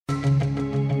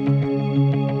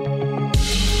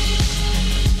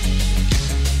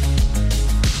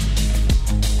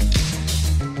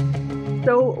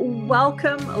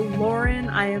welcome, Lauren.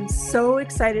 I am so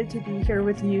excited to be here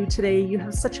with you today. You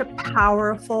have such a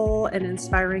powerful and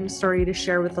inspiring story to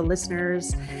share with the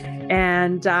listeners.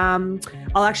 And I'll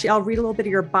read a little bit of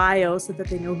your bio so that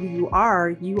they know who you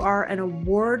are. You are an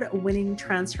award-winning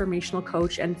transformational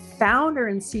coach and founder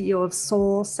and CEO of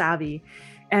Soul Savvy.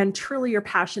 And truly, your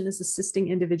passion is assisting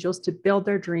individuals to build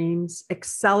their dreams,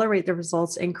 accelerate their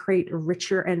results, and create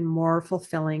richer and more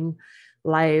fulfilling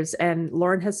lives. And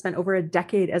Lauren has spent over a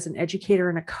decade as an educator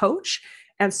and a coach,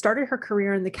 and started her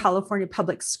career in the California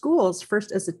public schools,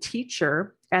 first as a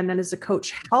teacher and then as a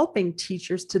coach, helping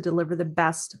teachers to deliver the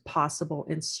best possible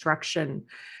instruction.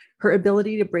 Her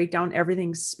ability to break down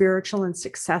everything spiritual and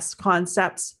success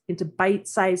concepts into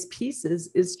bite-sized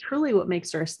pieces is truly what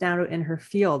makes her a standout in her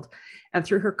field. And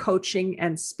through her coaching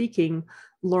and speaking,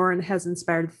 Lauren has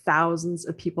inspired thousands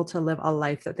of people to live a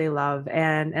life that they love.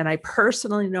 And I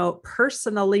personally know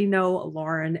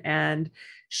Lauren, and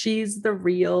she's the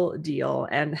real deal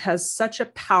and has such a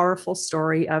powerful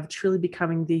story of truly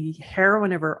becoming the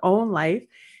heroine of her own life.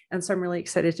 And so I'm really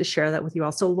excited to share that with you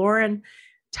all. So Lauren,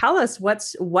 tell us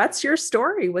what's your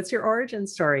story? What's your origin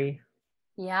story?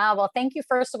 Yeah, well, thank you,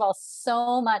 first of all,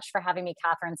 so much for having me,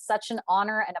 Catherine. Such an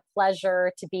honor and a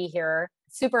pleasure to be here.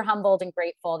 Super humbled and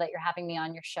grateful that you're having me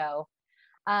on your show.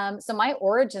 So my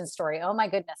origin story, oh my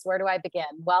goodness, where do I begin?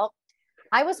 Well,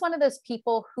 I was one of those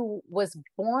people who was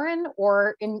born,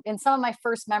 or in some of my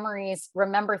first memories,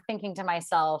 remember thinking to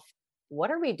myself,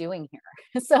 what are we doing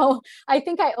here? So I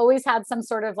think I always had some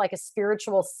sort of like a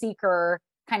spiritual seeker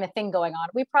kind of thing going on.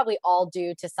 We probably all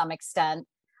do to some extent.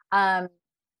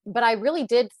 But I really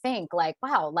did think like,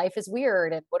 wow, life is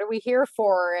weird. And what are we here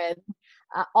for? And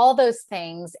all those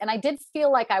things. And I did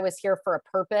feel like I was here for a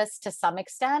purpose to some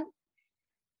extent.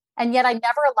 And yet I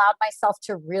never allowed myself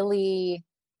to really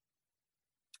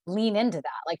lean into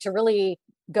that, like to really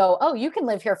go, oh, you can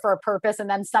live here for a purpose, and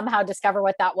then somehow discover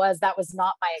what that was. That was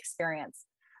not my experience.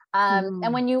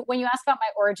 And when you ask about my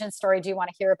origin story, do you want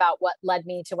to hear about what led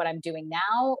me to what I'm doing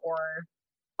now, or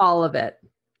All of it?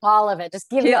 All of it. Just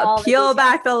give you all the peel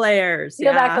back the layers.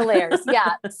 Peel back the layers.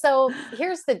 Yeah. So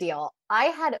here's the deal. I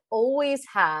had always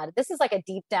had, this is like a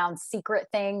deep down secret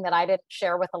thing that I didn't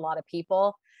share with a lot of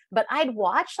people, but I'd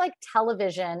watch like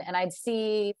television and I'd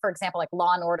see, for example, like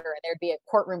Law and Order, and there'd be a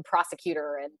courtroom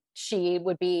prosecutor and she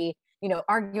would be,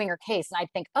 arguing her case. And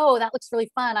I'd think, oh, that looks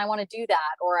really fun. I want to do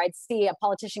that. Or I'd see a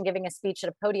politician giving a speech at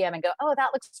a podium and go, oh, that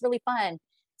looks really fun.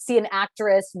 See an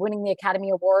actress winning the Academy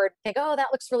Award, think, oh, that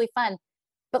looks really fun.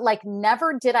 But like,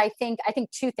 never did I think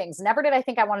two things. Never did I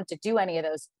think I wanted to do any of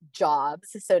those jobs,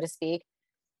 so to speak.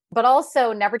 But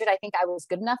also never did I think I was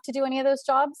good enough to do any of those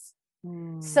jobs.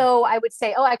 So I would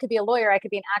say, oh, I could be a lawyer, I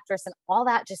could be an actress. And all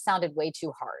that just sounded way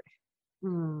too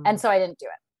hard. And so I didn't do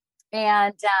it.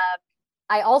 And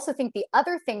I also think the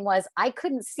other thing was I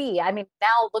couldn't see. I mean,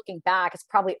 now looking back, it's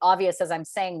probably obvious as I'm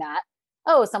saying that.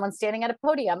 Oh, someone's standing at a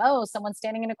podium. Oh, someone's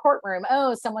standing in a courtroom.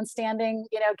 Oh, someone's standing,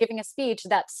 giving a speech.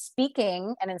 That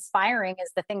speaking and inspiring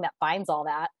is the thing that binds all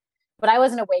that. But I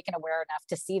wasn't awake and aware enough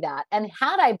to see that. And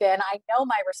had I been, I know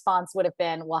my response would have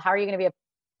been, well, how are you going to be an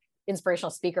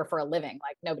inspirational speaker for a living?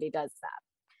 Like, nobody does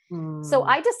that. So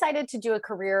I decided to do a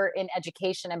career in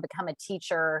education and become a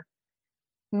teacher,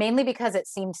 mainly because it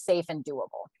seemed safe and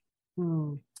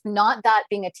doable. Not that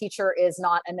being a teacher is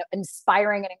not an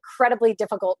inspiring and incredibly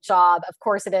difficult job. Of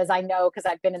course it is. I know,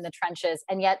 because I've been in the trenches.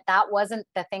 And yet that wasn't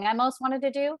the thing I most wanted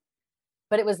to do,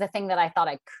 but it was the thing that I thought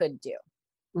I could do.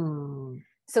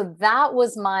 So that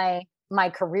was my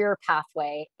career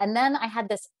pathway. And then I had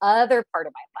this other part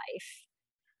of my life,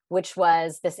 which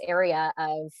was this area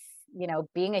of,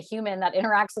 being a human that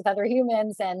interacts with other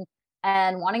humans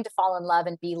and wanting to fall in love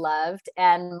and be loved.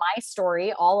 And my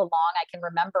story all along, I can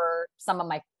remember some of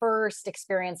my first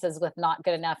experiences with not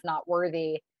good enough, not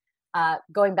worthy,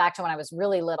 going back to when I was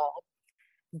really little.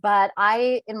 But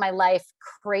I, in my life,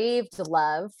 craved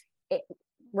love,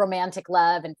 romantic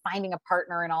love, and finding a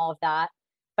partner and all of that.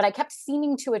 But I kept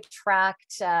seeming to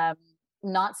attract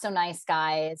not so nice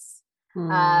guys,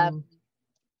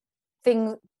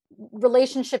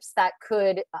 relationships that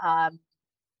could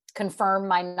confirm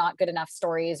my not good enough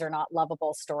stories or not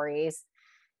lovable stories.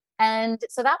 And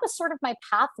so that was sort of my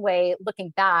pathway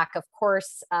looking back. Of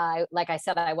course, like I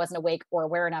said, I wasn't awake or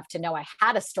aware enough to know I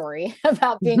had a story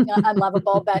about being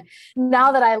unlovable. But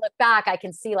now that I look back, I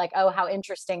can see like, oh, how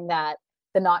interesting that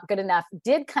the not good enough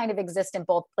did kind of exist in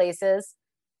both places.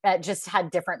 That just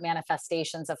had different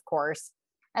manifestations, of course.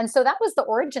 And so that was the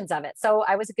origins of it. So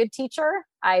I was a good teacher.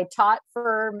 I taught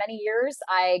for many years.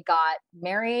 I got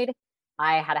married.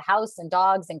 I had a house and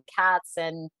dogs and cats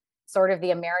and sort of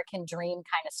the American dream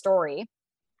kind of story.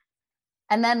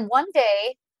 And then one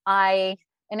day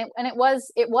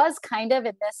it was kind of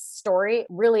in this story,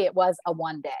 really, it was a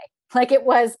one day. Like it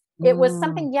was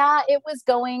something, yeah, it was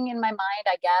going in my mind,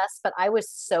 I guess, but I was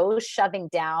so shoving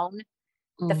down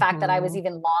the fact that I was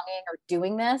even longing or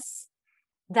doing this,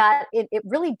 that it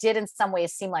really did in some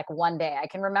ways seem like one day. I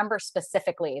can remember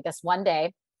specifically this one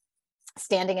day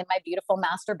standing in my beautiful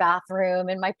master bathroom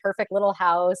in my perfect little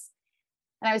house.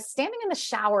 And I was standing in the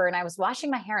shower and I was washing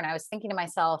my hair and I was thinking to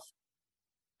myself,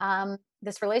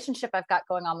 this relationship I've got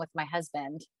going on with my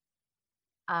husband,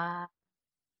 I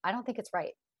don't think it's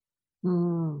right.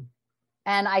 Mm.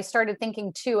 And I started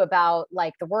thinking too about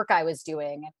like the work I was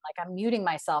doing, and like I'm muting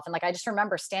myself. And like, I just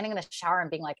remember standing in the shower and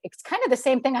being like, it's kind of the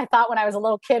same thing I thought when I was a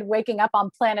little kid waking up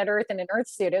on planet Earth in an Earth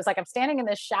suit. It was like, I'm standing in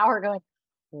this shower going,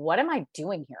 what am I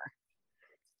doing here?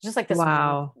 Just like this,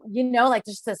 Wow. like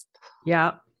just this.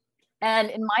 Yeah. And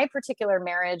in my particular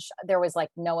marriage, there was like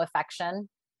no affection.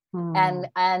 Mm.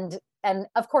 And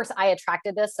of course I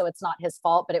attracted this, so it's not his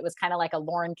fault, but it was kind of like a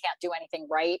Lauren can't do anything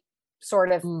right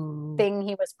sort of thing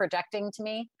he was projecting to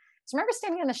me. So I remember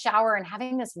standing in the shower and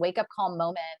having this wake up call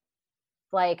moment.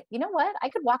 Like, you know what? I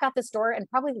could walk out this door and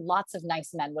probably lots of nice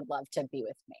men would love to be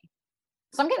with me.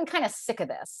 So I'm getting kind of sick of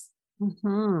this.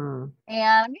 Mm-hmm.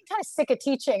 And I'm getting kind of sick of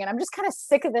teaching, and I'm just kind of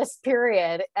sick of this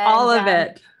period. And, all of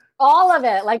it.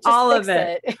 Like just all fix of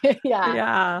it. Yeah.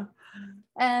 Yeah.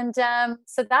 And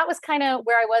so that was kind of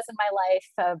where I was in my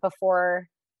life before.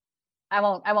 I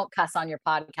won't cuss on your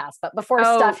podcast, but before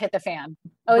stuff hit the fan.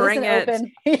 Oh, bring this is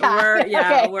it. Open.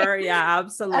 Yeah. Okay.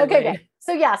 Absolutely. Okay, good.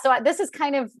 So this is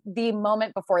kind of the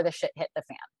moment before the shit hit the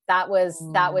fan. That was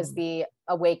the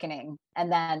awakening,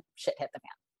 and then shit hit the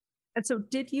fan. And so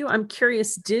I'm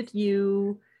curious,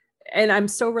 and I'm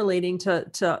so relating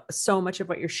to so much of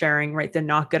what you're sharing, right? The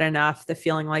not good enough, the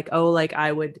feeling like, oh, like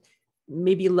I would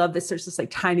maybe love this. There's this like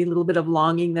tiny little bit of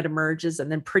longing that emerges.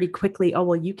 And then pretty quickly, oh,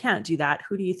 well, you can't do that.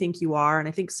 Who do you think you are? And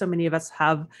I think so many of us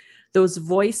have those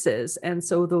voices. And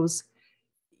so those,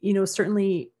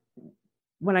 certainly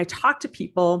when I talk to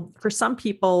people, for some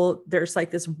people, there's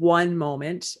like this one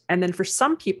moment. And then for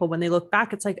some people, when they look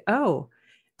back, it's like, oh,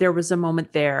 there was a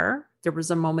moment there. There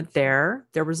was a moment there.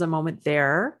 There was a moment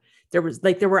there. There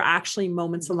were actually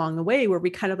moments along the way where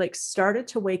we kind of like started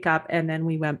to wake up and then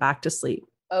we went back to sleep.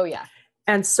 Oh, yeah.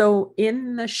 And so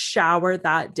in the shower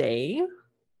that day,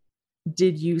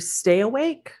 did you stay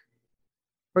awake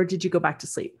or did you go back to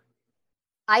sleep?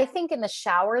 I think in the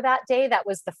shower that day, that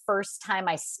was the first time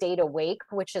I stayed awake,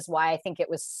 which is why I think it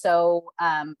was so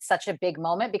such a big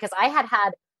moment, because I had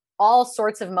all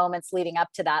sorts of moments leading up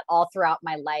to that all throughout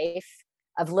my life,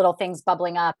 of little things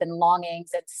bubbling up and longings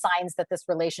and signs that this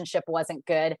relationship wasn't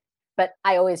good, but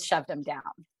I always shoved them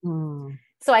down.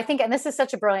 So I think, and this is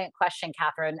such a brilliant question,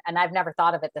 Catherine, and I've never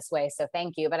thought of it this way, so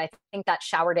thank you. But I think that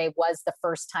shower day was the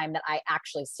first time that I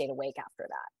actually stayed awake after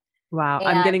that. Wow.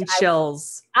 And I'm getting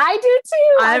chills. I do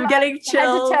too. I'm getting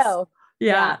chills. Head to toe.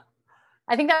 Yeah.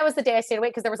 I think that was the day I stayed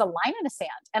awake, because there was a line in the sand.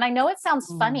 And I know it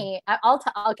sounds funny.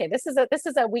 Okay, this is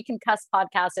a We Can Cuss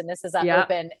podcast, and this is an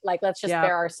open, like, let's just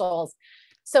bare our souls.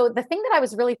 So the thing that I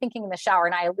was really thinking in the shower,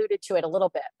 and I alluded to it a little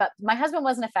bit, but my husband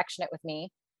wasn't affectionate with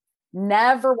me,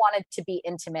 never wanted to be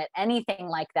intimate, anything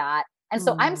like that. And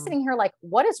so I'm sitting here like,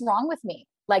 what is wrong with me?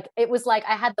 Like, it was like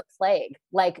I had the plague,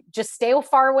 like, just stay as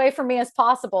far away from me as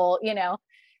possible,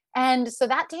 And so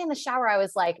that day in the shower, I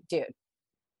was like, dude,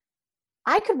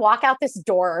 I could walk out this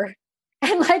door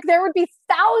and like there would be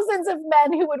thousands of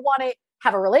men who would want to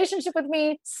have a relationship with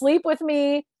me, sleep with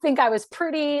me, think I was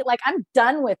pretty. Like, I'm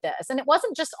done with this. And it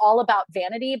wasn't just all about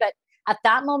vanity, but at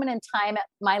that moment in time, at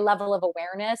my level of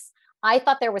awareness, I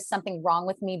thought there was something wrong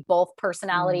with me, both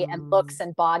personality and looks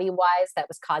and body wise, that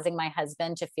was causing my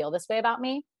husband to feel this way about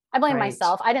me. I blame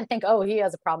myself. I didn't think, oh, he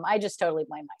has a problem. I just totally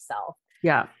blame myself.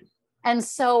 Yeah. And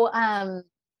so,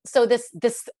 so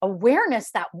this awareness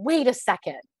that, wait a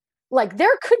second, like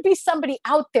there could be somebody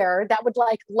out there that would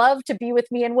like love to be with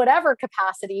me in whatever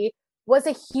capacity, was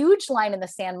a huge line in the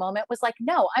sand moment. Was like,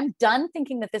 no, I'm done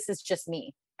thinking that this is just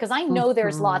me. Because I know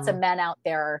there's lots of men out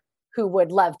there who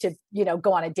would love to,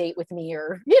 go on a date with me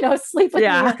or, sleep with me,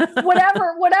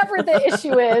 or whatever the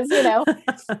issue is,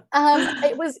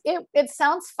 it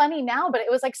sounds funny now, but it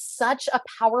was like such a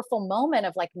powerful moment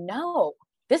of like, no,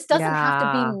 this doesn't have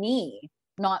to be me.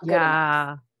 Not good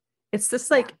enough. It's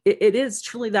this like, it is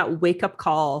truly that wake up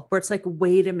call where it's like,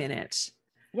 wait a minute.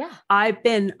 Yeah. I've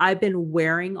been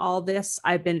wearing all this.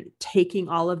 I've been taking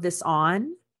all of this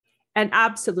on, and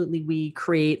absolutely we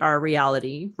create our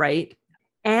reality. Right.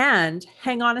 And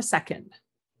hang on a second.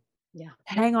 Yeah.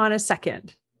 Hang on a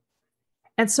second.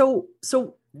 And so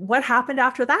what happened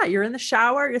after that? You're in the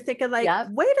shower. You're thinking like,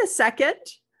 wait a second.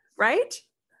 Right.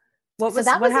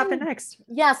 What happened next?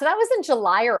 Yeah. So that was in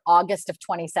July or August of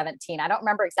 2017. I don't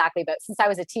remember exactly, but since I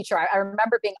was a teacher, I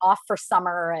remember being off for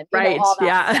summer and, all that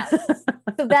Yeah. stuff.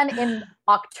 So then in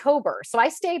October, so I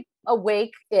stayed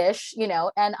awake-ish,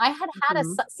 and I had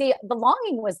Mhm. see, the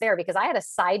longing was there because I had a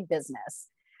side business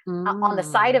on the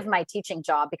side Mm. of my teaching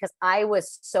job because I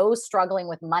was so struggling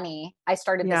with money. I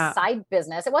started this Yeah. side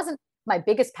business. It wasn't my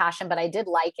biggest passion, but I did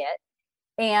like it.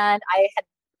 And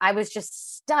I was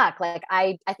just stuck. Like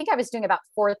I think I was doing about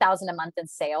 4,000 a month in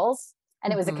sales,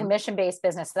 and it was a Mhm. commission-based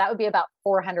business. So that would be about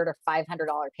 400 or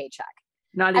 $500 paycheck.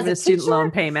 Not As even a a student teacher, loan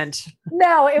payment.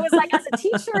 no, it was like as a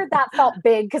teacher that felt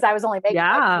big because I was only making like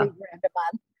Yeah. 3 grand a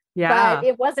month, but Yeah.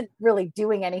 it wasn't really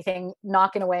doing anything,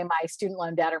 knocking away my student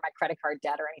loan debt or my credit card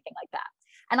debt or anything like that.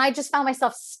 And I just found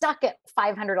myself stuck at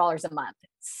 $500 a month,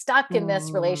 stuck in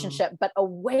this Mm. relationship, but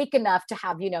awake enough to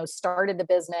have, started the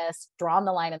business, drawn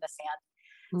the line in the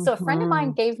sand. So a friend of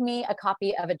mine Mhm. gave me a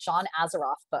copy of a John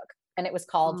Azaroff book, and it was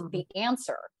called Mm. The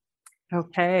Answer.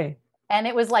 Okay. And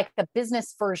it was like the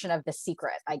business version of The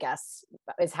Secret, I guess,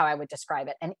 is how I would describe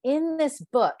it. And in this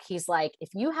book, he's like,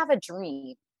 if you have a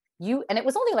dream, and it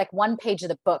was only like one page of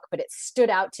the book, but it stood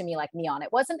out to me like neon.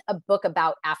 It wasn't a book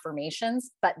about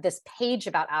affirmations, but this page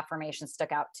about affirmations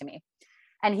stuck out to me.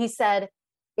 And he said,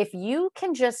 if you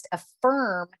can just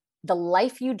affirm the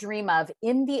life you dream of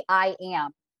in the I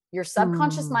am, your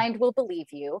subconscious Mm. mind will believe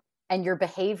you, and your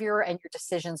behavior and your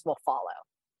decisions will follow.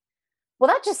 Well,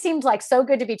 that just seemed like so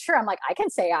good to be true. I'm like, I can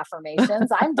say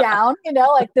affirmations. I'm down,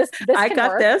 like this I can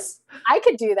got work. this. I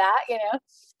could do that.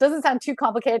 Doesn't sound too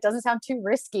complicated, doesn't sound too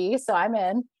risky. So I'm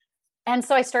in. And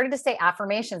so I started to say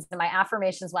affirmations, and my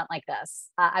affirmations went like this.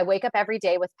 I wake up every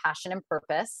day with passion and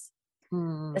purpose. The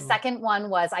Mm. second one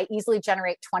was I easily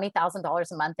generate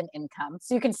 $20,000 a month in income.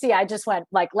 So you can see I just went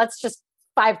like, let's just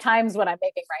 5 times what I'm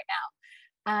making right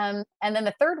now. And then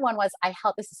the third one was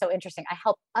this is so interesting. I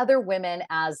help other women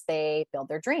as they build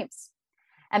their dreams.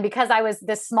 And because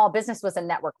this small business was a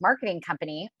network marketing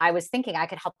company, I was thinking I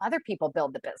could help other people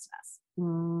build the business.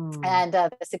 Mm. And the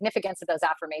significance of those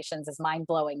affirmations is mind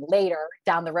blowing later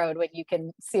down the road when you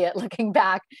can see it looking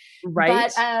back.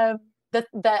 Right. But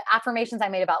the affirmations I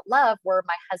made about love were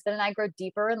my husband and I grow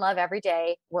deeper in love every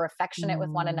day. We're affectionate with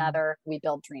one Mm. another. We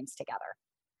build dreams together.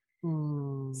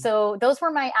 Mm. So those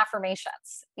were my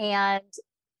affirmations. And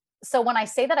so when I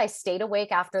say that I stayed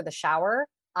awake after the shower,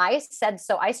 I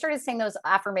started saying those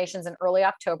affirmations in early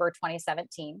October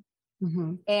 2017.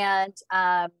 Mhm. And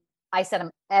I said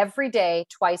them every day,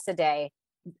 twice a day,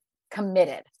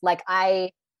 committed. Like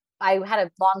I had a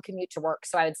long commute to work.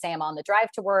 So I would say them on the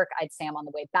drive to work. I'd say them on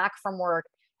the way back from work.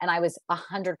 And I was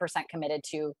 100% committed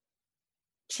to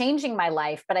changing my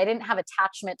life, but I didn't have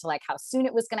attachment to like how soon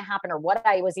it was going to happen or what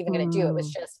I was even going to do. It was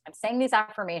Mm. just, I'm saying these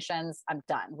affirmations, I'm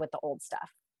done with the old stuff.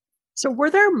 So were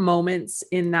there moments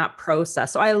in that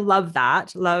process? So I love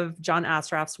that. Love John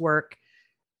Assaraf's work.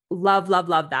 Love, love,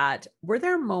 love that. Were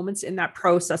there moments in that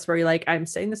process where you're like, I'm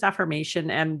saying this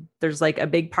affirmation and there's like a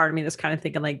big part of me that's kind of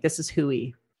thinking like, this is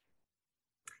hooey.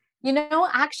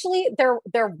 Actually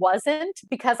there wasn't,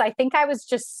 because I think I was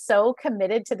just so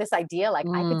committed to this idea like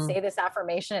I could Mm. say this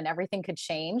affirmation and everything could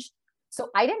change. So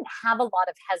I didn't have a lot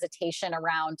of hesitation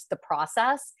around the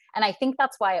process, and I think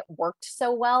that's why it worked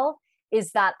so well,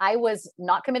 is that I was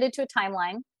not committed to a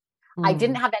timeline. I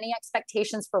didn't Mm. have any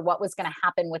expectations for what was going to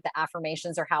happen with the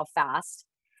affirmations or how fast.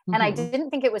 And I Mhm. didn't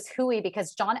think it was hooey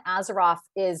because John Azaroff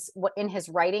is what in his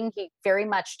writing, he very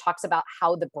much talks about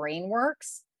how the brain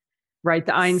works. Right.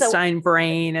 The So Einstein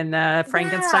brain and the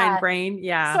Frankenstein yeah. brain. So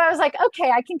Yeah. I was like,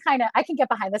 okay, I can get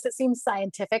behind this. It seems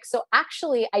scientific. So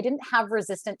actually I didn't have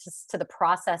resistance to the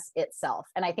process itself.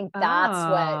 And I think that's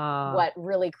Ah. what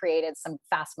really created some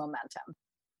fast momentum.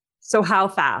 So how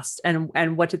fast and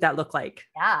what did that look like?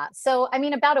 Yeah. So, I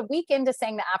mean, about a week into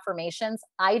saying the affirmations,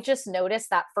 I just noticed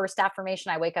that first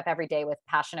affirmation, I wake up every day with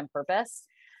passion and purpose.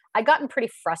 I'd gotten pretty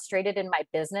frustrated in my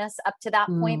business up to that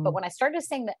point. But Mm. when I started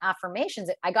saying the affirmations,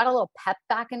 I got a little pep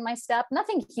back in my step.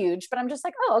 Nothing huge, but I'm just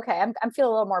like, oh, okay, I'm feeling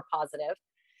a little more positive.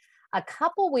 A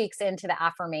couple weeks into the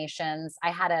affirmations,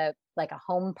 I had a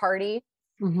home party.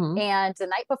 Mhm. And the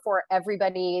night before,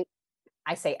 everybody,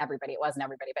 I say everybody, it wasn't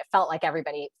everybody, but it felt like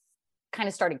everybody kind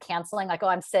of started canceling, like, oh,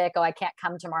 I'm sick. Oh, I can't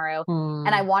come tomorrow. And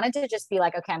I Mm. wanted to just be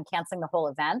like, okay, I'm canceling the whole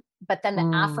event. But then the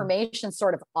Mm. affirmation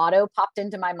sort of auto popped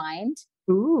into my mind.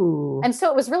 Ooh. And so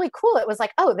it was really cool. It was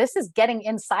like, oh, this is getting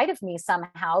inside of me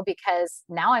somehow, because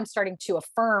now I'm starting to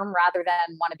affirm rather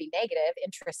than want to be negative.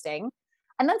 Interesting.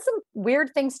 And then some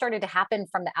weird things started to happen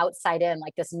from the outside in.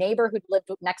 Like this neighbor who'd lived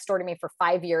next door to me for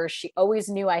 5 years, she always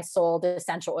knew I sold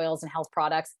essential oils and health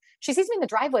products. She sees me in the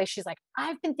driveway. She's like,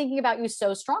 I've been thinking about you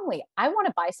so strongly. I want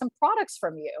to buy some products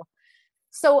from you.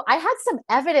 So I had some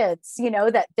evidence,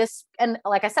 that this, and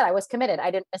like I said, I was committed.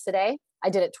 I didn't miss a day. I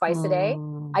did it twice a day.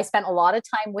 I spent a lot of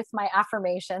time with my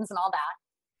affirmations and all that.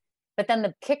 But then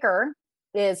the kicker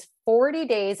is 40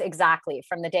 days exactly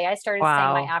from the day I started saying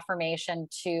my affirmation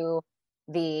to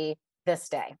this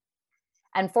day.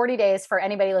 And 40 days, for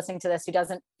anybody listening to this who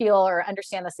doesn't feel or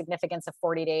understand the significance of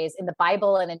 40 days, in the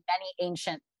Bible and in many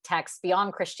ancient texts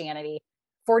beyond Christianity,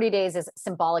 40 days is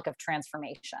symbolic of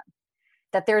transformation.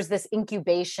 That there's this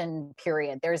incubation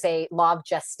period. There's a law of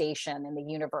gestation in the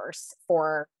universe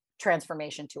for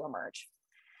transformation to emerge.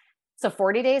 So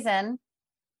 40 days in.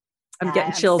 I'm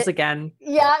getting chills again.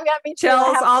 Yeah, I'm getting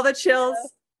chills, all the chills.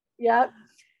 Yep.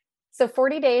 So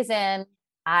 40 days in,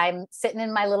 I'm sitting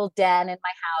in my little den in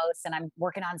my house and I'm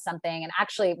working on something. And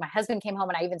actually my husband came home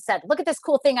and I even said, look at this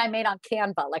cool thing I made on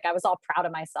Canva. Like I was all proud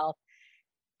of myself.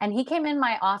 And he came in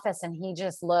my office and he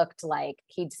just looked like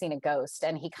he'd seen a ghost,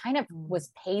 and he kind of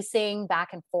was pacing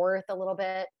back and forth a little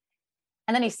bit.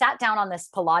 And then he sat down on this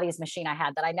Pilates machine I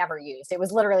had that I never used. It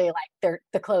was literally like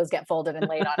the clothes get folded and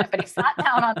laid on it, but he sat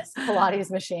down on this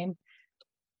Pilates machine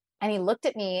and he looked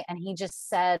at me and he just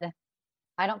said,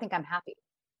 I don't think I'm happy.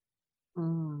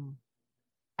 And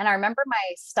I remember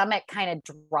my stomach kind of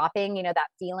dropping, that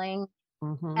feeling.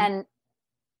 And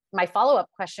my follow-up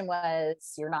question was,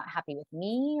 you're not happy with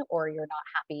me, or you're not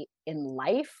happy in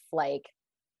life? Like,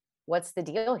 what's the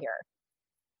deal here?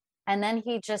 And then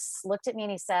he just looked at me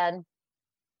and he said,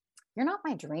 you're not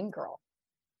my dream girl.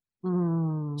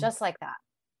 Just like that.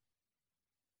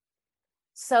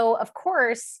 So of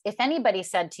course, if anybody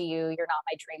said to you, you're not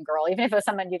my dream girl, even if it was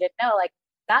someone you didn't know, like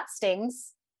that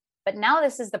stings. But now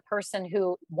this is the person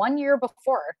who 1 year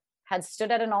before had stood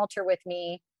at an altar with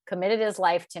me, committed his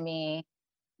life to me,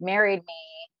 married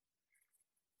me.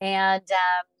 And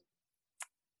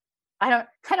I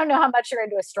don't know how much you're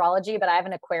into astrology, but I have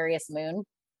an Aquarius moon.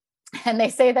 And they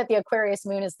say that the Aquarius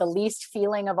moon is the least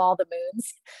feeling of all the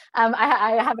moons.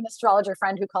 I have an astrologer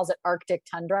friend who calls it Arctic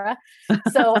tundra.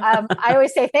 So I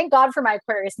always say, thank God for my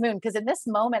Aquarius moon, because in this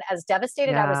moment, as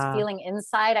devastated I was feeling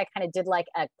inside, I kind of did like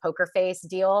a poker face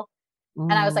deal.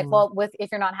 And I was like, well,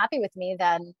 if you're not happy with me,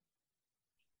 then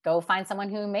go find someone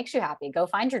who makes you happy. Go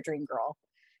find your dream girl,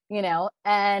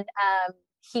 And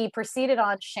he proceeded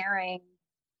on sharing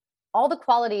all the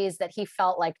qualities that he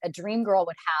felt like a dream girl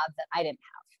would have that I didn't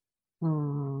have.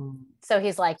 So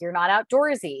he's like, you're not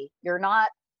outdoorsy. You're not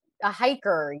a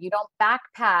hiker. You don't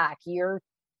backpack.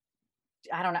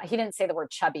 I don't know. He didn't say the word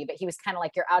chubby, but he was kind of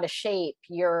like, you're out of shape.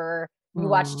 You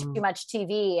watch too much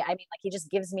TV. I mean, like he just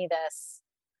gives me this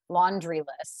laundry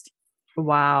list.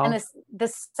 Wow. And the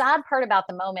sad part about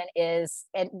the moment is,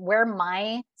 and where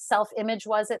my self-image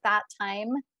was at that time,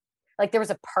 like there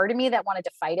was a part of me that wanted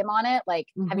to fight him on it. Like,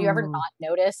 have you ever not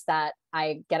noticed that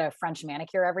I get a French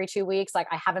manicure every 2 weeks? Like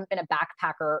I haven't been a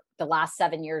backpacker the last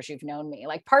 7 years you've known me.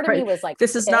 Like part of me was like,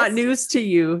 this is not news to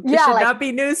you. This should not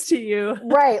be news to you.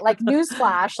 Right. Like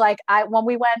newsflash. Like when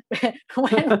we went, this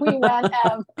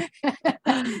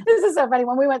is so funny.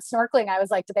 When we went snorkeling, I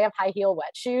was like, do they have high heel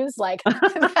wet shoes? Like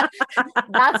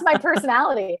that's my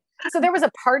personality. So there was a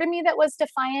part of me that was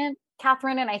defiant,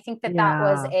 Catherine. And I think that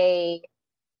was a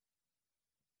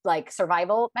like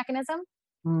survival mechanism.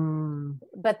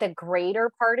 But the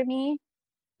greater part of me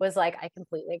was like, I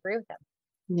completely agree with him.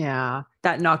 Yeah.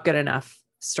 That not good enough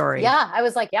story. Yeah. I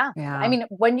was like, yeah. I mean,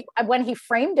 when he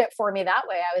framed it for me that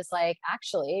way, I was like,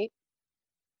 actually,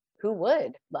 who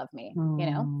would love me?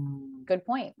 Good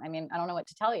point. I mean, I don't know what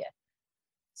to tell you.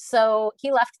 So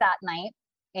he left that night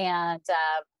and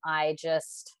I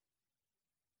just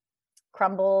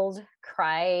crumbled,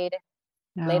 cried,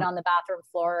 laid on the bathroom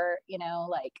floor,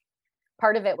 like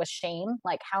part of it was shame.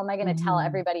 Like, how am I going to tell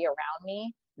everybody around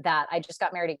me that I just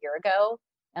got married a year ago?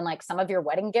 And like some of your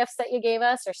wedding gifts that you gave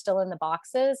us are still in the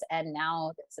boxes. And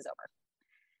now this is over.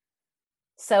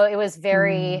 So it was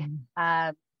very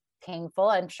painful,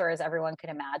 I'm sure, as everyone could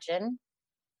imagine.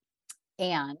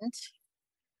 And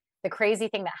the crazy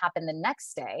thing that happened the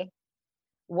next day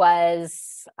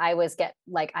was I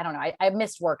don't know. I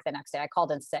missed work the next day. I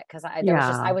called in sick because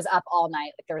I was up all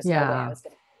night. Like there was no way I was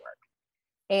going to work.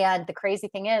 And the crazy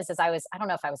thing is I don't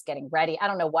know if I was getting ready. I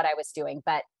don't know what I was doing,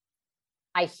 but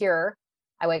I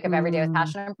wake up every day with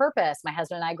passion and purpose. My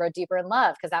husband and I grow deeper in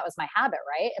love because that was my habit.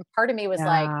 Right. And part of me was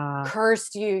like,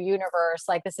 curse you, universe.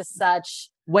 Like this is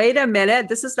wait a minute.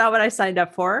 This is not what I signed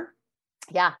up for.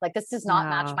 Yeah. Like this does not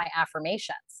match my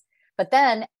affirmations. But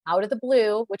then out of the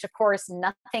blue, which of course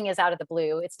nothing is out of the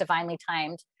blue, it's divinely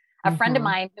timed. A friend of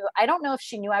mine who I don't know if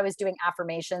she knew I was doing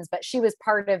affirmations, but she was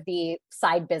part of the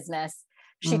side business.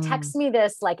 She texted me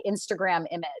this like Instagram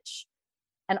image.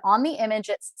 And on the image,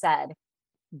 it said,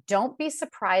 don't be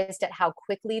surprised at how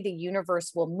quickly the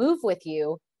universe will move with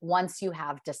you once you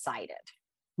have decided.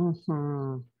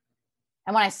 Mm-hmm.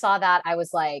 And when I saw that, I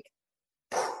was like,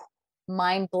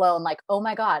 mind blown, like, oh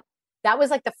my God. That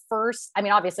was like the first, I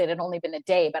mean, obviously it had only been a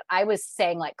day, but I was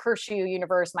saying like, curse you,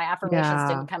 universe, my affirmations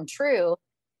didn't come true.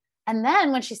 And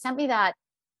then when she sent me that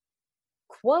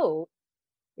quote,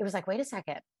 it was like, wait a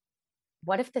second.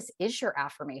 What if this is your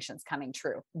affirmations coming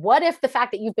true? What if the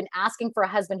fact that you've been asking for a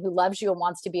husband who loves you and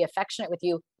wants to be affectionate with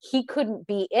you, he couldn't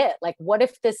be it? Like, what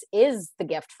if this is the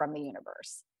gift from the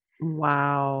universe?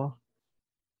 Wow.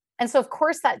 And so, of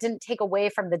course, that didn't take away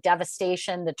from the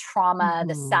devastation, the trauma,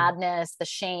 the sadness, the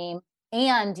shame.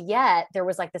 And yet there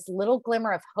was like this little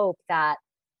glimmer of hope that,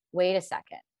 wait a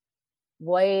second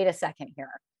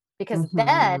here. Because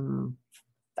then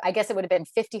I guess it would have been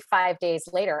 55 days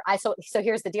later. So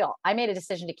here's the deal. I made a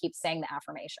decision to keep saying the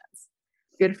affirmations.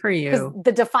 Good for you. Because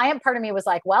the defiant part of me was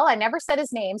like, well, I never said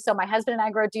his name. So my husband and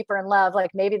I grow deeper in love. Like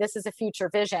maybe this is a future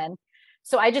vision.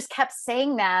 So I just kept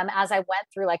saying them as I went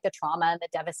through like the trauma and the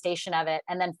devastation of it.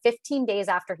 And then 15 days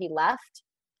after he left,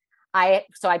 I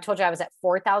told you I was at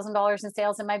 $4,000 in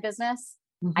sales in my business.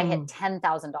 I hit $10,000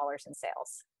 in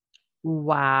sales.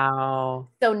 Wow.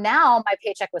 So now my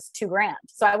paycheck was $2,000.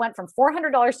 So I went from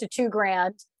 $400 to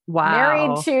 $2,000,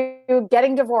 married to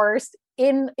getting divorced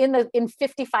in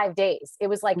 55 days. It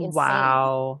was like insane.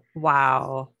 Wow.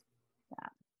 Yeah.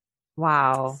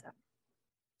 Wow. So.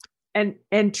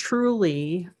 And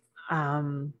truly,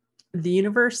 the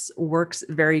universe works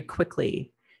very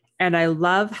quickly. And I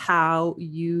love how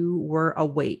you were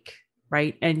awake,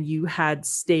 right? And you had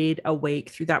stayed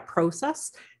awake through that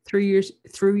process, through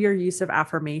your use of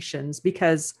affirmations,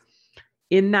 because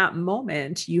in that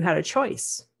moment you had a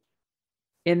choice.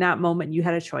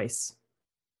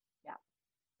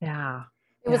 Yeah.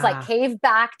 It was like cave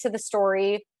back to the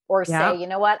story or say, you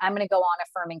know what, I'm going to go on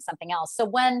affirming something else. So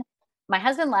when my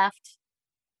husband left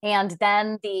and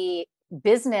then the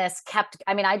business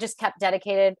I just kept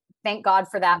dedicated. Thank God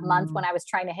for that month when I was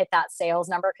trying to hit that sales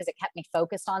number, because it kept me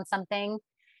focused on something.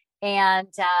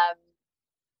 And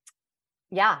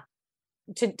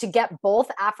to get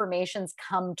both affirmations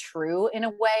come true in a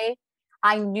way,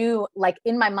 I knew, like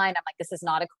in my mind, I'm like, this is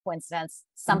not a coincidence.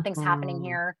 Something's happening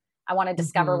here. I want to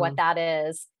discover what that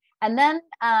is. And then,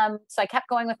 so I kept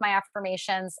going with my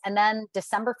affirmations. And then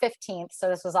December 15th, so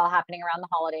this was all happening around the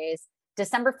holidays.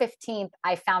 December 15th,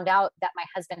 I found out that my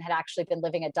husband had actually been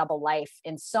living a double life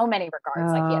in so many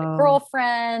regards. Like he had a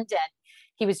girlfriend and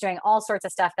he was doing all sorts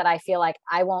of stuff that I feel like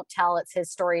I won't tell. It's his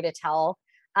story to tell.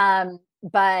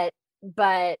 But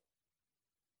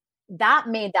that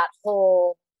made that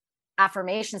whole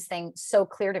affirmations thing so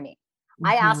clear to me.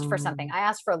 I asked for something. I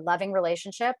asked for a loving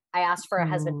relationship. I asked for a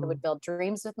husband who would build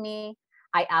dreams with me.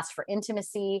 I asked for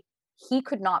intimacy. He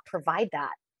could not provide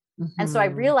that. And so I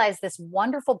realized this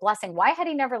wonderful blessing. Why had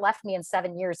he never left me in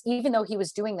 7 years? Even though he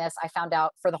was doing this, I found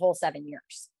out, for the whole 7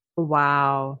 years.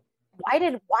 Wow. Why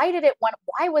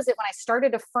was it when I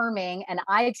started affirming and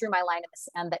I drew my line in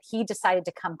the sand that he decided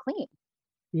to come clean?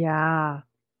 Yeah.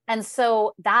 And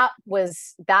so that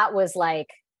was like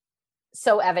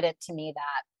so evident to me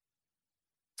that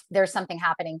there's something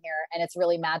happening here and it's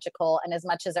really magical. And as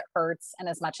much as it hurts and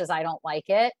as much as I don't like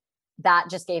it, that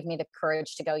just gave me the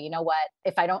courage to go, you know what,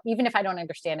 even if I don't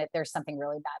understand it, there's something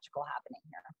really magical happening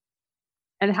here.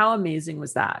 And how amazing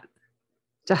was that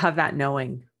to have that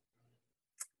knowing?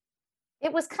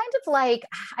 It was kind of like,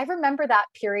 I remember that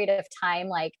period of time,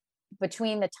 like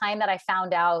between the time that I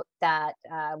found out that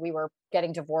we were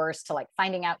getting divorced to like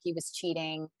finding out he was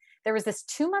cheating. There was this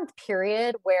 2-month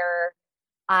period where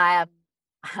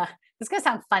this is going to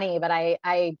sound funny, but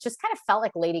I just kind of felt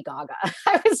like Lady Gaga.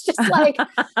 I was just like,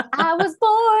 I was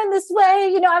born this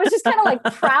way. I was just kind of like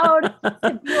proud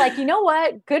to be like, you know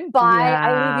what? Goodbye. Yeah.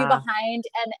 I leave you behind.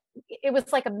 And it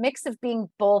was like a mix of being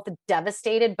both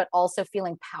devastated, but also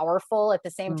feeling powerful at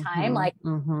the same time. Like,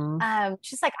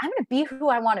 just like, I'm going to be who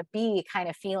I want to be kind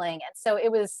of feeling. And so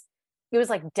it was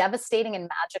like devastating and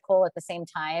magical at the same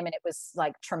time. And it was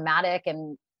like traumatic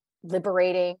and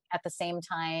liberating at the same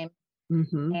time.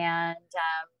 And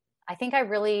I think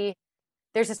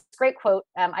there's this great quote.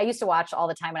 I used to watch all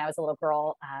the time when I was a little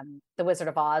girl, The Wizard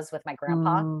of Oz with my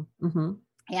grandpa.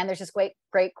 And there's this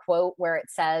great quote where it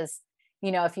says,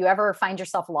 if you ever find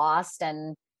yourself lost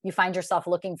and you find yourself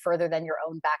looking further than your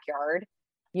own backyard,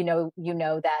 you know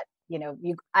that,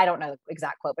 I don't know the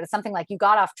exact quote, but it's something like you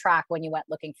got off track when you went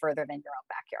looking further than your own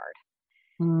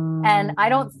backyard. And I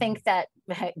don't think that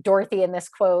Dorothy in this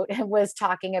quote was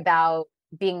talking about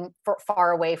being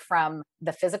far away from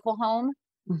the physical home.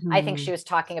 I think she was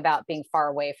talking about being far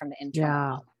away from the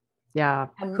internal home. Yeah.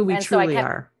 Who we truly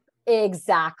are.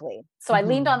 Exactly. So I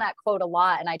leaned Mhm. on that quote a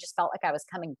lot, and I just felt like I was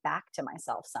coming back to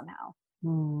myself somehow.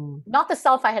 Mm. Not the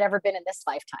self I had ever been in this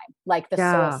lifetime, like the soul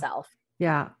Yeah. self.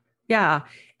 Yeah. Yeah.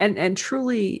 And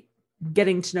truly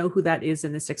getting to know who that is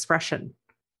in this expression,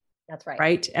 That's right.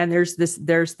 right? And there's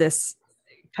this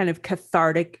kind of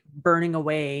cathartic burning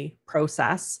away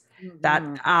process that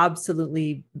Mhm.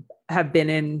 absolutely have been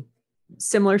in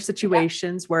similar Yep.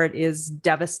 situations where it is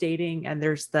devastating, and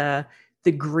there's the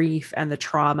grief and the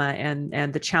trauma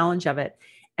and the challenge of it.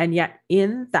 And yet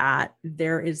in that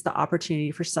there is the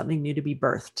opportunity for something new to be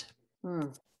birthed,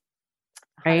 Mm.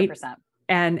 right? 100%.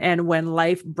 And when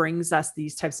life brings us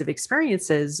these types of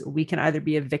experiences, we can either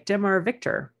be a victim or a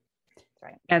victor. That's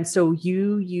right. And so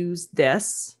you use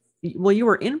this, well, you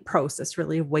were in process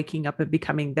really of waking up and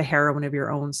becoming the heroine of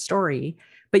your own story,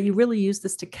 but you really use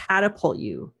this to catapult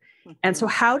you. And so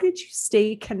Mhm. how did you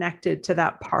stay connected to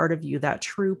that part of you, that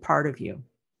true part of you?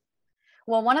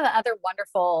 Well, one of the other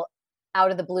wonderful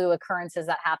out of the blue occurrences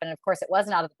that happened, of course, it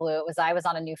wasn't out of the blue. It was I was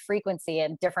on a new frequency,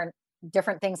 and different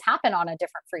things happen on a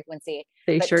different frequency.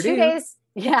 They But sure two do. days,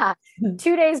 yeah,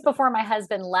 2 days before my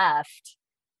husband left,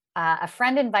 a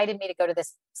friend invited me to go to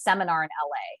this seminar in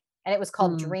LA, and it was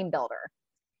called Mm, Dream Builder.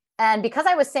 And because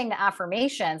I was saying the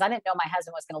affirmations, I didn't know my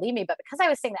husband was going to leave me, but because I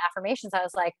was saying the affirmations, I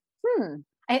was like,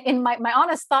 And my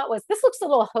honest thought was, this looks a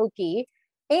little hokey.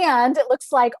 And it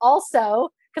looks like also,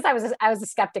 because I was a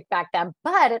skeptic back then,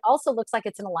 but it also looks like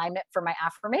it's in alignment for my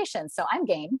affirmations. So I'm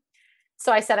game.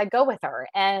 So I said I'd go with her,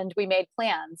 and we made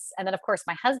plans. And then of course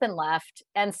my husband left.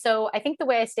 And so I think the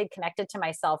way I stayed connected to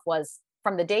myself was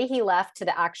from the day he left to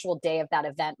the actual day of that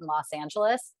event in Los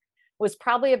Angeles was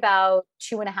probably about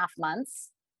 2.5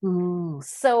 months. mm,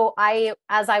 So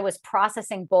as I was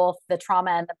processing both the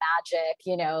trauma and the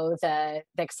magic,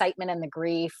 the excitement and the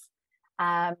grief,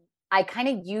 um, I kind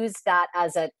of used that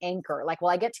as an anchor. Like,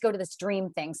 well, I get to go to this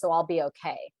dream thing, so I'll be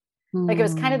okay. Like it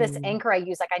was kind of this mm. anchor I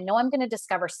use. Like I know I'm going to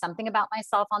discover something about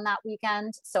myself on that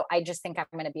weekend, so I just think I'm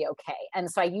going to be okay. And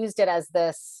so I used it as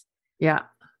this Yeah.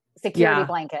 security Yeah.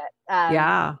 blanket.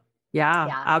 Yeah. Yeah.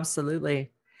 Yeah.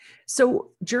 Absolutely.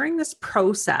 So during this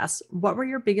process, what were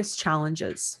your biggest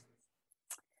challenges?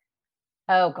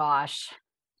 Oh gosh,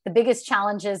 the biggest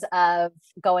challenges of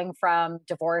going from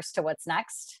divorce to what's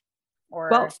next,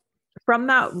 Well, or from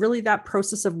that, really that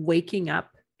process of waking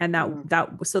up, and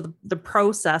mm, so the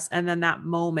process, and then that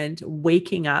moment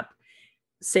waking up,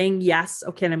 saying yes,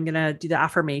 okay, and I'm going to do the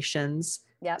affirmations,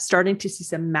 yep. starting to see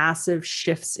some massive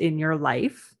shifts in your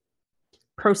life,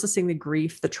 processing the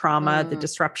grief, the trauma, the Mm,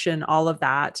 disruption, all of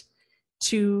that,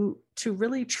 to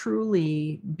really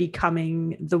truly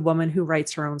becoming the woman who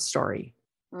writes her own story.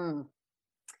 mm.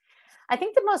 I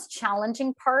think the most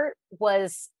challenging part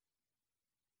was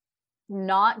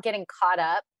not getting caught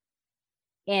up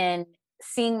in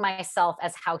seeing myself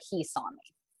as how he saw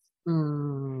me.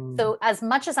 Mm, So as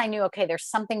much as I knew, okay, there's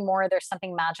something more, there's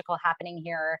something magical happening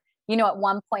here. At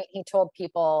one point he told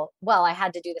people, well, I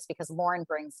had to do this because Lauren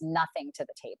brings nothing to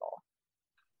the table.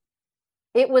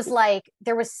 It was like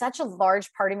there was such a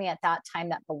large part of me at that time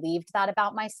that believed that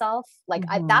about myself. Like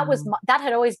mhm. that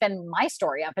had always been my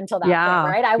story up until that point, Yeah,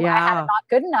 right? I had a yeah, not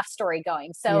good enough story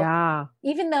going. So yeah.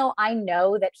 even though I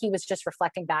know that he was just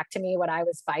reflecting back to me what I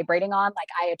was vibrating on, like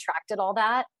I attracted all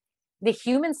that, the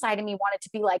human side of me wanted to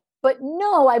be like, but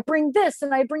no, I bring this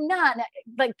and I bring that. And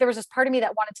like there was this part of me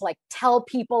that wanted to like tell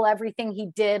people everything he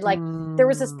did. Like there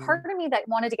was this part Mm, of me that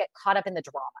wanted to get caught up in the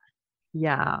drama.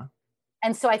 yeah.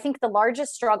 And so I think the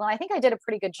largest struggle, and I think I did a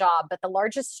pretty good job, but the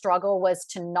largest struggle was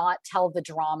to not tell the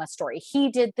drama story. He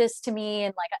did this to me,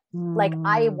 and like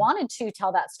I Mm, wanted to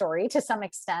tell that story to some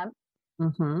extent.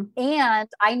 mhm. And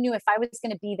I knew if I was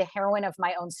going to be the heroine of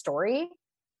my own story,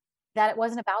 that it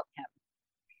wasn't about him.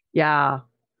 Yeah.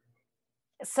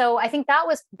 So I think that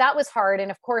was hard.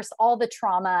 And of course, all the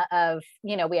trauma of,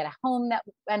 we had a home that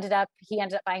he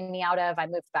ended up buying me out of. I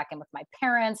moved back in with my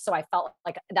parents. So I felt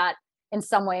like that in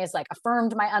some ways like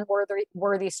affirmed my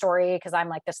unworthy story, because I'm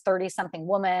like this 30 something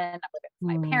woman. I live with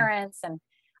my Mm, parents,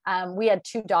 and we had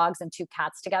 2 dogs and 2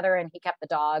 cats together, and he kept the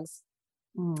dogs.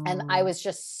 And I mm. was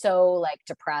just so like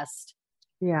depressed.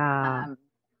 Yeah. Um,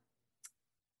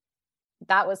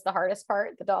 that was the hardest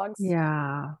part, the dogs.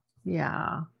 Yeah.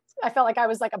 Yeah. I felt like I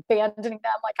was like abandoning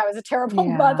them, like I was a terrible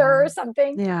mother Yeah. or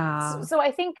something. So, Yeah. so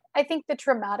I think the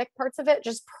traumatic parts of it,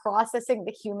 just processing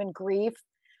the human grief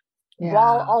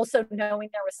while Yeah. also knowing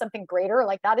there was something greater,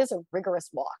 like that is a rigorous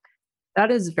walk.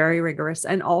 That is very rigorous.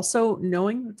 And also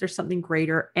knowing that there's something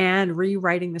greater and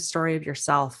rewriting the story of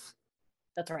yourself,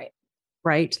 That's right.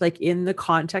 right? Like in the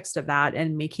context of that,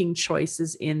 and making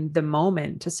choices in the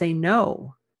moment to say,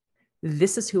 no,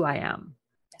 this is who I am.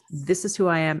 this is who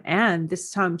I am. And this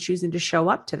is how I'm choosing to show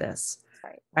up to this.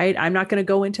 Right. Right. I'm not going to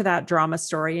go into that drama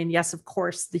story. And yes, of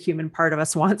course, the human part of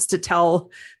us wants to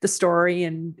tell the story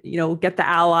and, get the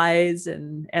allies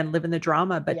and live in the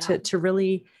drama, but to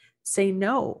really say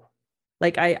no.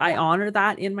 Like I honor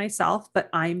that in myself, but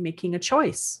I'm making a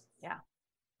choice. Yeah.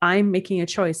 I'm making a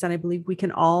choice. And I believe we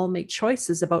can all make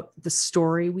choices about the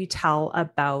story we tell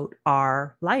about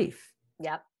our life.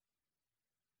 Yep.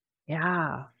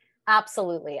 Yeah.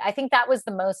 Absolutely. I think that was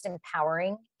the most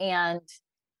empowering. And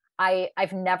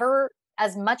I've never,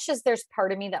 as much as there's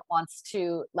part of me that wants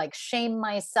to like shame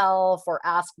myself or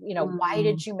ask, why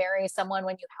did you marry someone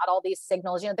when you had all these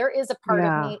signals? There is a part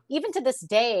of me, even to this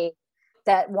day,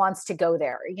 that wants to go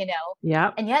there,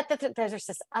 Yeah. And yet there's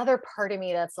this other part of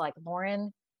me that's like,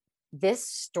 Lauren, this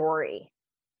story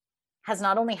has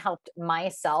not only helped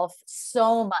myself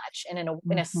so much in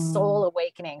a soul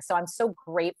awakening. So I'm so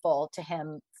grateful to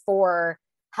him for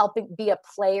helping be a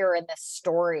player in this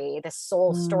story, this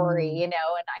soul story, and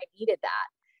I needed that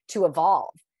to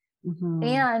evolve.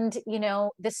 And,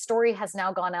 this story has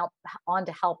now gone on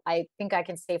to help, I think I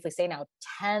can safely say now,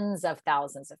 tens of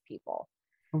thousands of people.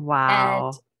 Wow.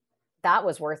 And that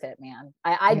was worth it, man.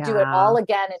 I'd do it all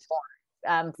again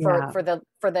and more for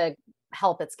the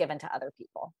help it's given to other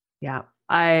people. Yeah.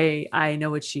 I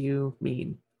know what you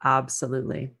mean.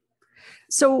 Absolutely.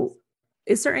 So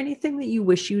is there anything that you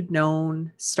wish you'd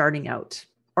known starting out,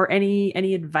 or any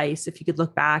advice, if you could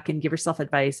look back and give yourself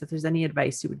advice, if there's any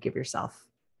advice you would give yourself?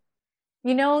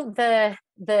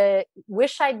 The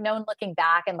wish I'd known looking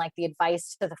back and like the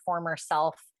advice to the former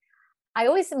self, I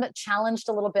always am challenged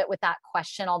a little bit with that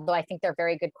question, although I think they're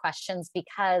very good questions,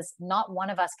 because not one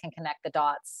of us can connect the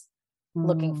dots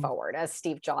looking forward, as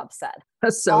Steve Jobs said.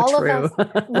 That's so all true. Of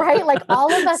us, right? Like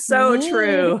all of us. So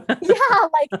true.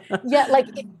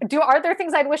 Are there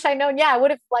things I'd wish I'd known? Yeah, I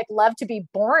would have loved to be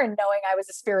born knowing I was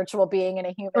a spiritual being in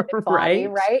a human body,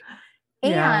 right?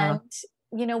 And,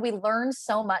 we learn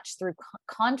so much through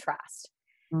contrast.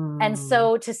 And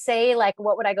so to say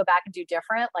what would I go back and do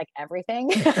different? Like everything.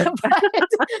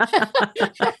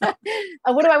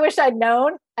 What do I wish I'd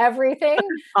known? Everything.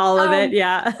 All of it.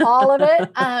 Yeah. All of it.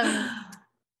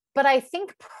 But I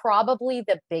think probably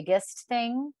the biggest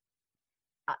thing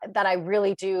that I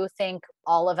really do think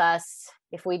all of us,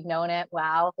 if we'd known it,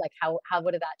 wow, how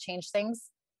would that change things?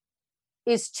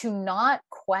 Is to not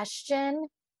question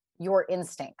your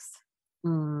instincts.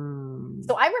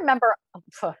 So I remember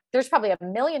there's probably a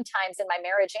million times in my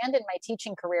marriage and in my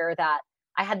teaching career that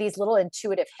I had these little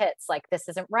intuitive hits, like this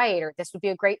isn't right, or this would be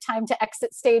a great time to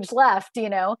exit stage left,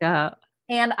 Yeah.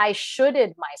 And I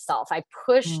shoulded myself. I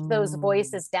pushed those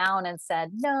voices down and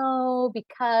said, no,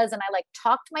 because, and I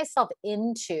talked myself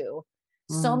into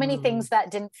so many things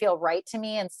that didn't feel right to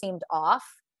me and seemed off.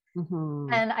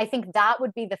 And I think that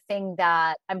would be the thing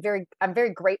that I'm very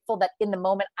grateful that in the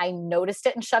moment I noticed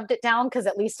it and shoved it down, because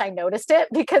at least I noticed it,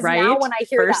 because now when I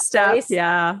hear First that voice,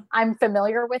 step, I'm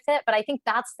familiar with it. But I think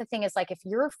that's the thing is if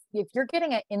you're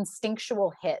getting an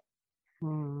instinctual hit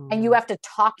and you have to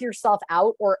talk yourself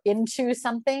out or into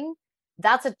something,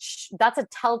 that's a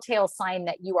telltale sign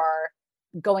that you are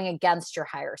going against your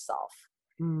higher self.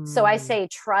 So I say,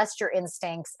 trust your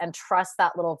instincts and trust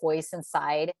that little voice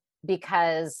inside,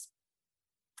 because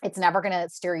it's never going to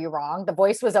steer you wrong. The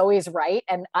voice was always right.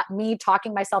 And me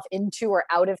talking myself into or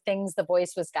out of things the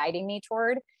voice was guiding me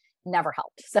toward never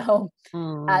helped. So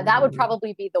that would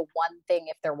probably be the one thing,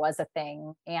 if there was a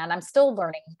thing. And I'm still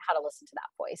learning how to listen to that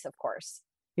voice, of course.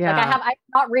 Yeah. I've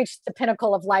not reached the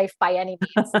pinnacle of life by any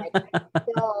means. I'm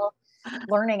still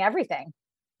learning everything.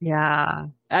 Yeah.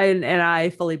 And I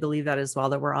fully believe that as well,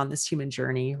 that we're on this human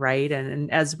journey, right?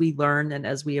 And as we learn and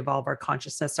as we evolve our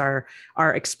consciousness, our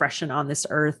expression on this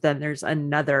earth, then there's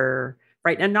another,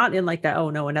 right? And not in that, oh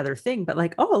no, another thing, but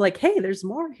hey, there's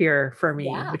more here for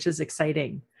me, which is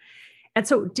exciting. And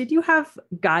so did you have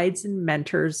guides and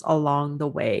mentors along the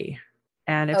way?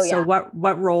 And if so,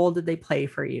 what role did they play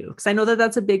for you? Because I know that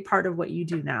that's a big part of what you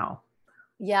do now.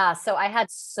 Yeah. So I had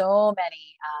so many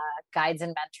guides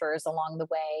and mentors along the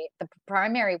way. The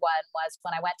primary one was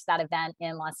when I went to that event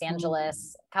in Los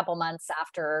Angeles a couple months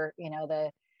after,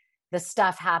 the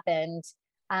stuff happened.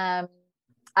 I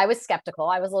was skeptical.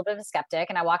 I was a little bit of a skeptic,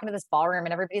 and I walk into this ballroom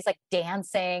and everybody's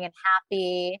dancing and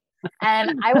happy.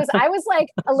 And I was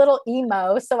a little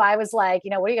emo. So I was like,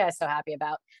 what are you guys so happy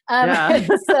about?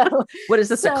 So what is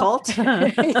this, a cult?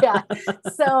 Yeah.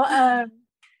 So,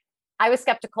 I was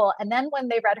skeptical. And then when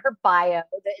they read her bio,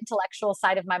 the intellectual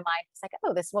side of my mind was like,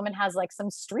 oh, this woman has some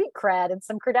street cred and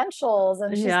some credentials,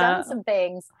 and she's done some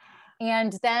things.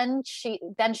 And then she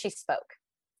spoke.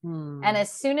 And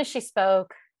as soon as she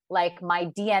spoke, like my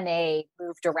DNA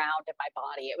moved around in my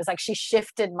body. It was like she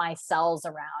shifted my cells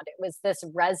around. It was this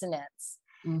resonance.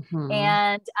 Mm-hmm.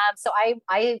 And so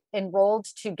I enrolled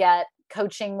to get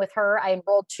coaching with her. I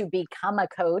enrolled to become a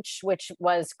coach, which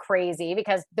was crazy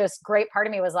because this great part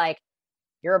of me was like,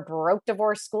 you're a broke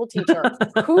divorced school teacher.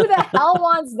 Who the hell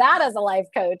wants that as a life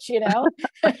coach, you know?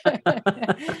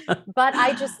 But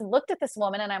I just looked at this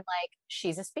woman and I'm like,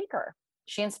 she's a speaker.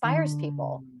 She inspires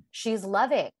people. Mm. She's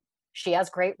loving. She has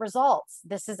great results.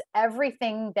 This is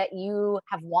everything that you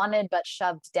have wanted but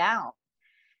shoved down.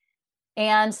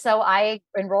 And so I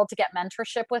enrolled to get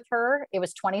mentorship with her. It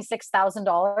was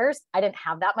 $26,000. I didn't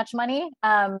have that much money.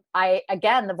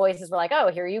 Again, the voices were like, oh,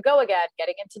 here you go again,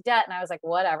 getting into debt. And I was like,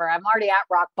 whatever, I'm already at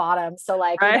rock bottom. So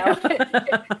like, Right.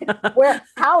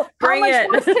 how Bring much it.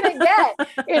 worse can it get?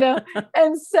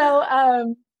 And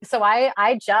so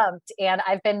I jumped, and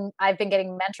I've been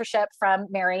getting mentorship from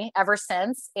Mary ever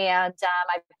since. And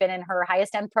I've been in her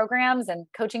highest end programs and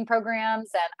coaching programs,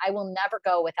 and I will never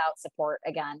go without support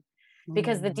again.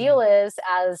 Because the deal is,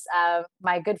 as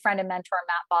my good friend and mentor,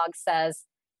 Matt Boggs, says,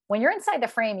 when you're inside the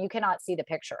frame, you cannot see the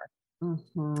picture.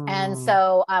 Mm-hmm. And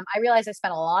so I realized I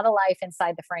spent a lot of life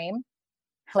inside the frame,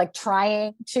 like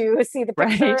trying to see the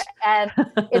picture. Right. And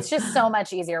it's just so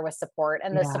much easier with support.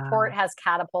 And the Yeah. support has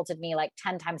catapulted me like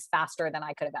 10 times faster than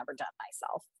I could have ever done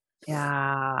myself.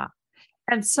 Yeah.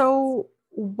 And so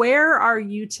where are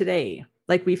you today?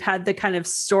 Like, we've had the kind of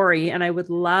story, and I would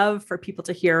love for people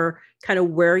to hear kind of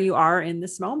where you are in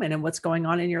this moment and what's going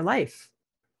on in your life.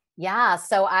 Yeah.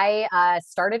 So I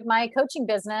started my coaching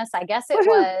business. I guess it Woohoo.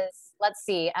 was, let's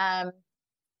see,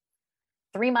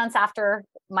 3 months after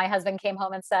my husband came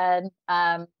home and said,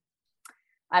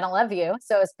 I don't love you.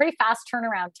 So it was pretty fast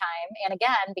turnaround time. And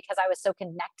again, because I was so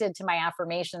connected to my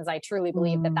affirmations, I truly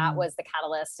believe that was the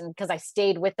catalyst, and because I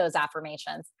stayed with those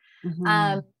affirmations.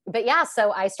 Mm-hmm. But yeah,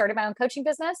 so I started my own coaching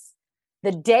business.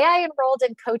 The day I enrolled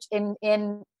in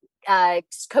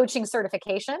coaching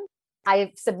certification,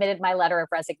 I submitted my letter of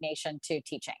resignation to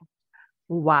teaching.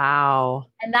 Wow.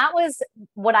 And that was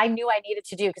what I knew I needed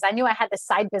to do, because I knew I had this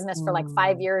side business for like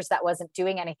 5 years that wasn't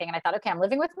doing anything. And I thought, okay, I'm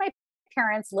living with my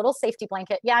parents, little safety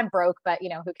blanket. Yeah, I'm broke, but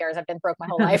who cares? I've been broke my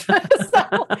whole life.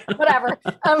 So whatever.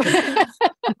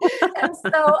 And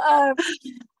so,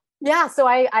 yeah, so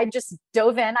I just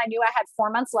dove in. I knew I had 4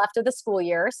 months left of the school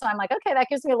year. So I'm like, okay, that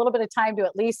gives me a little bit of time to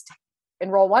at least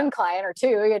enroll one client or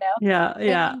two, Yeah.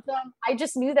 Yeah. And I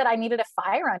just knew that I needed a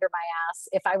fire under my ass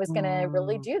if I was going to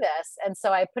really do this. And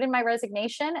so I put in my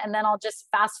resignation, and then I'll just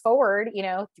fast forward,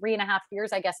 3.5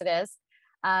 years, I guess it is.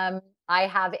 I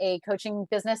have a coaching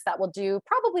business that will do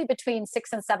probably between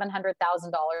 $600,000 and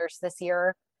 $700,000 this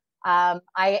year.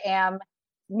 I am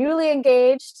newly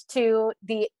engaged to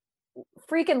the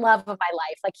freaking love of my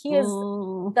life. Like, he is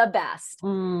the best.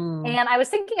 And I was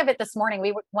thinking of it this morning.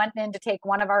 We went in to take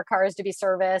one of our cars to be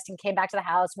serviced and came back to the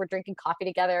house. We're drinking coffee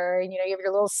together, and you have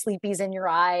your little sleepies in your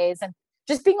eyes, and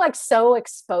just being like so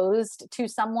exposed to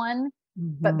someone,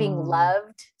 but being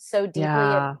loved so deeply.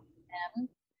 Yeah. In them.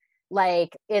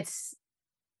 Like, it's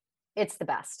the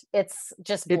best. It's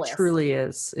just bliss. It truly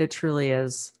is. It truly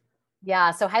is.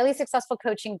 Yeah. So highly successful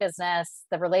coaching business,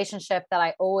 the relationship that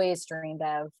I always dreamed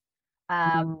of.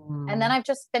 And then I've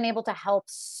just been able to help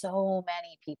so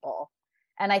many people.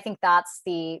 And I think that's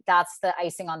the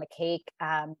icing on the cake.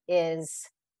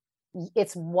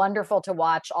 It's wonderful to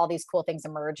watch all these cool things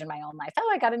emerge in my own life. Oh,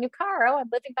 I got a new car. Oh, I'm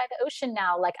living by the ocean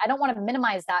now. Like, I don't want to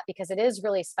minimize that, because it is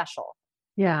really special.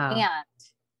 Yeah. And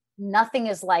nothing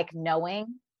is like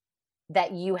knowing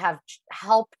that you have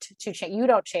helped to change. You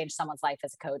don't change someone's life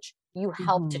as a coach. You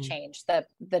help to change the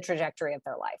trajectory of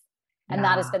their life. And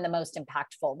that has been the most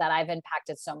impactful, that I've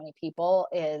impacted so many people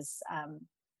is,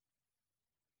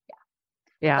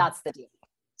 that's the deal.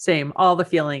 Same. All the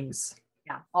feelings.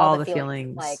 Yeah. All the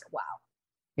feelings. Like, wow.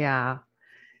 Yeah.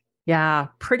 Yeah.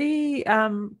 Pretty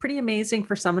amazing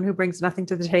for someone who brings nothing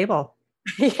to the table.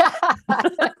 Yeah.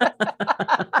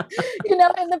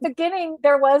 In the beginning,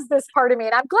 there was this part of me,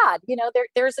 and I'm glad,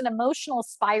 there's an emotional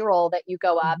spiral that you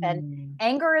go up, and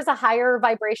anger is a higher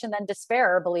vibration than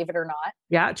despair, believe it or not.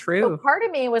 Yeah, true. So part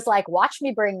of me was like, watch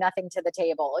me bring nothing to the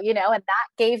table, and that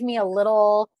gave me a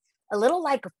little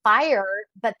like fire.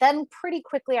 But then pretty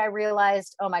quickly I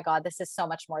realized, oh my God, this is so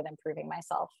much more than proving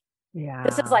myself. Yeah.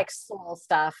 This is like soul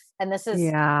stuff. And this is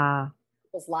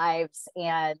people's lives.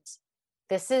 And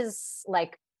this is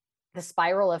like the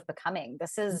spiral of becoming.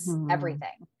 This is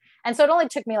everything. And so it only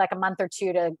took me like a month or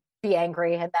two to be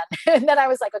angry. And then I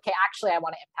was like, okay, actually I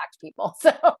want to impact people.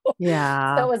 So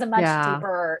it was a much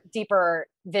deeper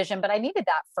vision, but I needed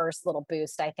that first little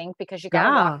boost, I think, because you got to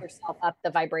walk yourself up the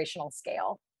vibrational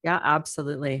scale. Yeah,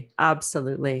 absolutely.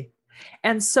 Absolutely.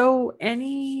 And so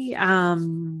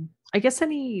I guess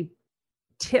any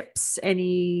tips,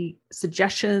 any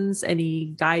suggestions, any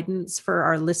guidance for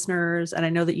our listeners? And I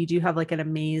know that you do have like an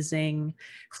amazing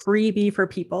freebie for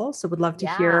people. So would love to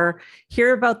Yeah.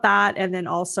 hear about that, and then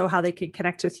also how they could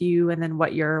connect with you, and then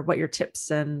what your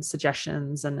tips and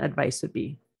suggestions and advice would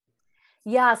be.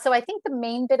 Yeah. So I think the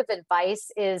main bit of advice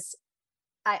is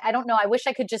I don't know. I wish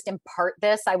I could just impart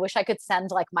this. I wish I could send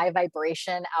like my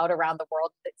vibration out around the world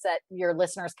so that your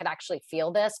listeners could actually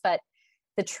feel this. But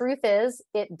the truth is,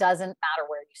 it doesn't matter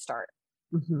where you start.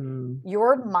 Mm-hmm.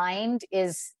 Your mind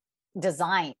is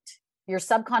designed, your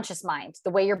subconscious mind,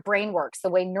 the way your brain works, the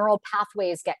way neural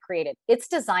pathways get created, it's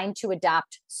designed to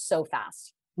adapt so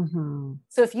fast. Mm-hmm.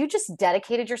 So if you just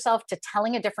dedicated yourself to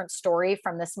telling a different story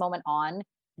from this moment on,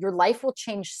 your life will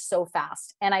change so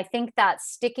fast. And I think that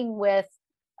sticking with,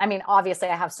 I mean, obviously,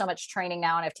 I have so much training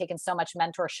now and I've taken so much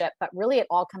mentorship, but really it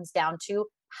all comes down to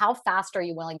how fast are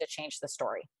you willing to change the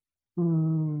story?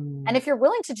 And Mm. if you're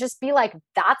willing to just be like,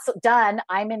 that's done,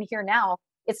 I'm in here now,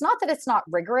 it's not that it's not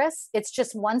rigorous. It's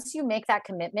just once you make that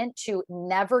commitment to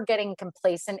never getting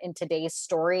complacent in today's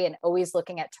story and always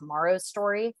looking at tomorrow's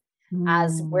story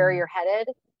as where Mm. you're headed,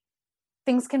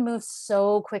 things can move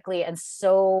so quickly and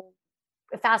so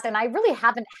fast. And I really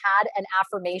haven't had an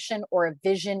affirmation or a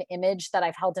vision image that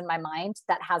I've held in my mind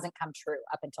that hasn't come true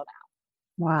up until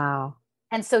now. Wow.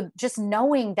 And so just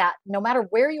knowing that no matter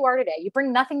where you are today, you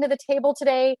bring nothing to the table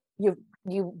today, you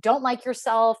don't like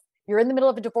yourself, you're in the middle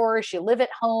of a divorce, you live at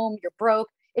home, you're broke,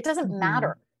 it doesn't Mm-hmm.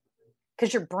 matter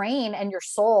because your brain and your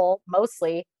soul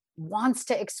mostly wants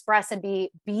to express and be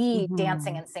dancing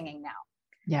Mm-hmm. and singing now.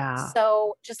 Yeah.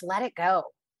 So just let it go.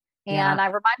 Yeah. And I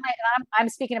remind I'm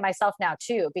speaking to myself now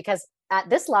too, because at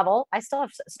this level, I still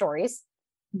have stories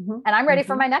Mm-hmm. and I'm ready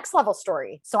for Mm-hmm. my next level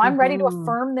story. So I'm ready to Mm-hmm.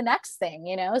 affirm the next thing,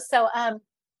 you know? So,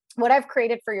 what I've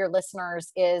created for your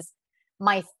listeners is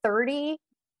my 30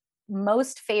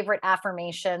 most favorite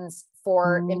affirmations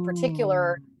for, in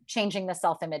particular, Mm. changing the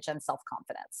self image and self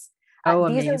confidence. Oh,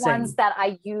 These are ones amazing. that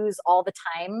I use all the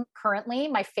time currently.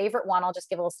 My favorite one, I'll just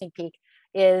give a little sneak peek,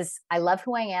 is I love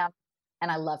who I am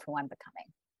and I love who I'm becoming.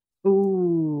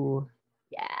 Ooh,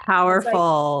 Yeah. And so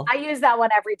powerful. I use that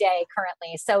one every day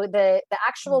currently. So the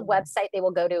actual Mm. website they will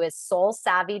go to is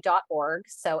soulsavvy.org.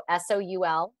 So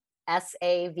soulsavvy.org,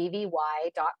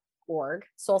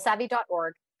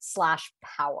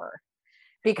 soulsavvy.org/power.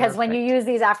 Because when you Perfect. use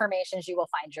these affirmations, you will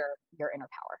find your inner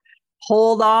power.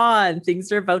 Hold on,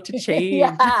 things are about to change.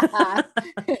 Yeah.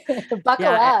 Buckle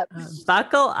Yeah, up.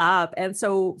 buckle up. And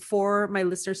so, for my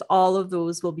listeners, all of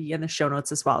those will be in the show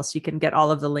notes as well. So, you can get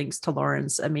all of the links to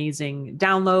Lauren's amazing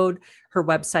download, her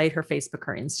website, her Facebook,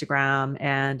 her Instagram.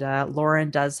 And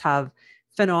Lauren does have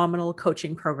phenomenal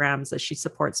coaching programs that she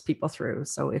supports people through.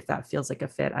 So, if that feels like a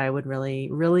fit, I would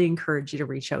really, really encourage you to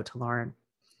reach out to Lauren.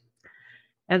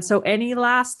 And so, any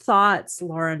last thoughts,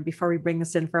 Lauren, before we bring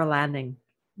this in for a landing?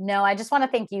 No, I just want to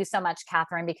thank you so much,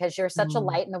 Catherine, because you're such a Mm.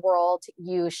 light in the world.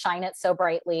 You shine it so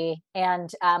brightly, and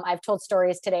I've told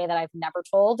stories today that I've never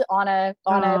told on a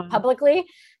Oh. publicly.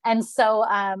 And so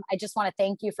I just want to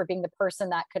thank you for being the person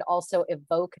that could also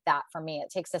evoke that for me. It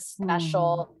takes a Mm.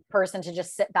 special person to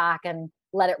just sit back and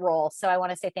let it roll. So I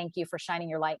want to say thank you for shining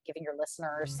your light, giving your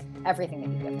listeners everything that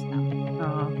you give to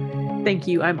them. Thank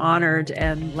you. I'm honored.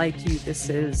 And like you,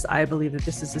 I believe that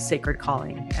this is a sacred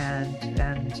calling,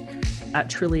 and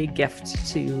truly a gift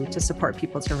to support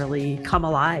people to really come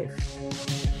alive.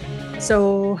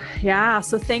 So, yeah.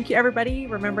 So thank you, everybody.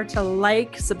 Remember to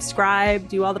like, subscribe,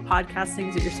 do all the podcast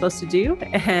things that you're supposed to do.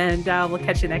 And we'll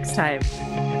catch you next time.